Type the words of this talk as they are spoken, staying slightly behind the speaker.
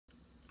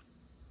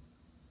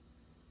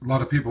A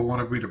lot of people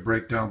wanted me to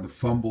break down the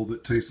fumble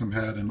that Taysom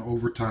had in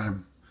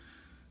overtime.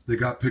 They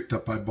got picked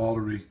up by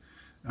Baldery.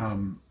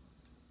 Um,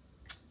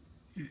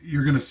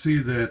 you're going to see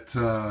that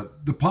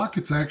the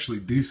pocket's actually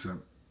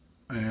decent.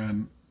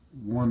 And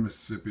one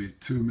Mississippi,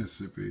 two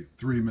Mississippi,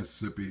 three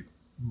Mississippi.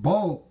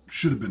 Ball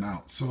should have been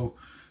out. So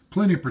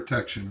plenty of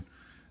protection.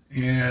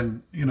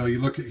 And, you know, you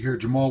look at here,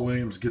 Jamal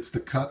Williams gets the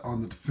cut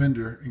on the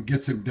defender and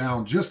gets him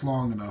down just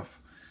long enough.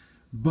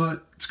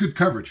 But it's good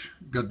coverage.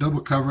 You got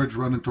double coverage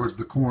running towards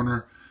the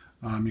corner.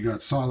 You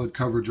got solid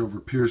coverage over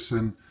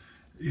Pearson.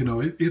 You know,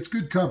 it's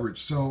good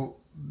coverage. So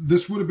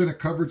this would have been a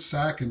coverage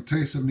sack, and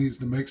Taysom needs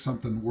to make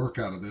something work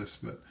out of this.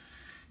 But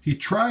he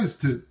tries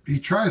to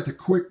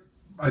quick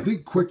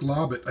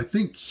lob it. I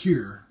think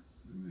here,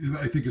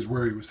 I think is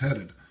where he was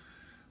headed.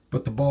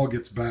 But the ball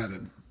gets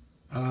batted.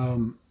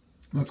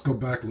 Let's go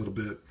back a little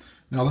bit.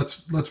 Now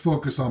let's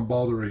focus on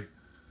Baldery.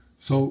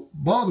 So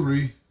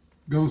Baldery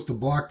goes to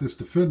block this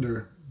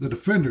defender. The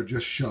defender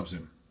just shoves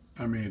him.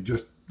 I mean,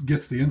 just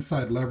gets the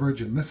inside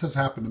leverage, and this has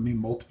happened to me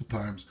multiple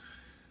times.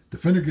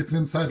 Defender gets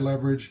inside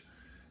leverage,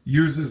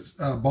 uses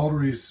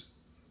Baldery's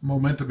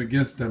momentum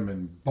against him,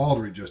 and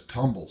Baldery just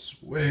tumbles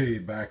way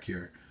back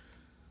here.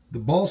 The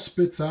ball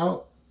spits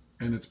out,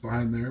 and it's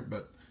behind there,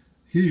 but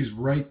he's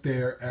right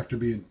there after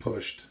being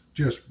pushed,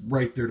 just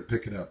right there to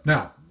pick it up.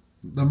 Now,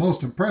 the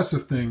most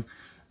impressive thing,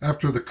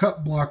 after the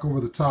cut block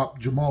over the top,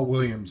 Jamal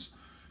Williams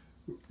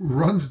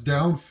runs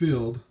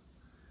downfield,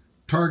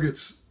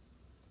 targets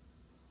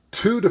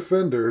two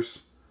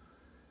defenders,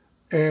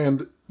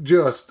 and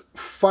just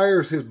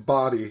fires his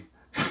body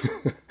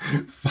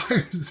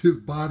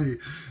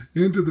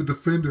into the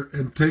defender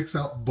and takes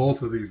out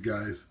both of these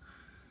guys.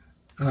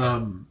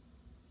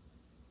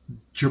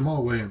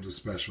 Jamal Williams is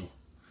special.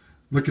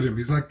 Look at him.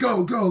 He's like, go,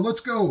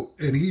 let's go.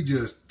 And he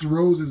just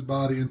throws his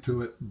body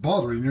into it.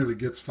 Baldery nearly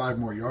gets 5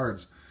 more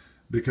yards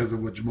because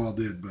of what Jamal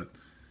did. But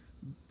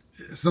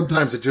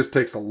sometimes it just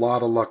takes a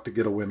lot of luck to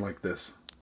get a win like this.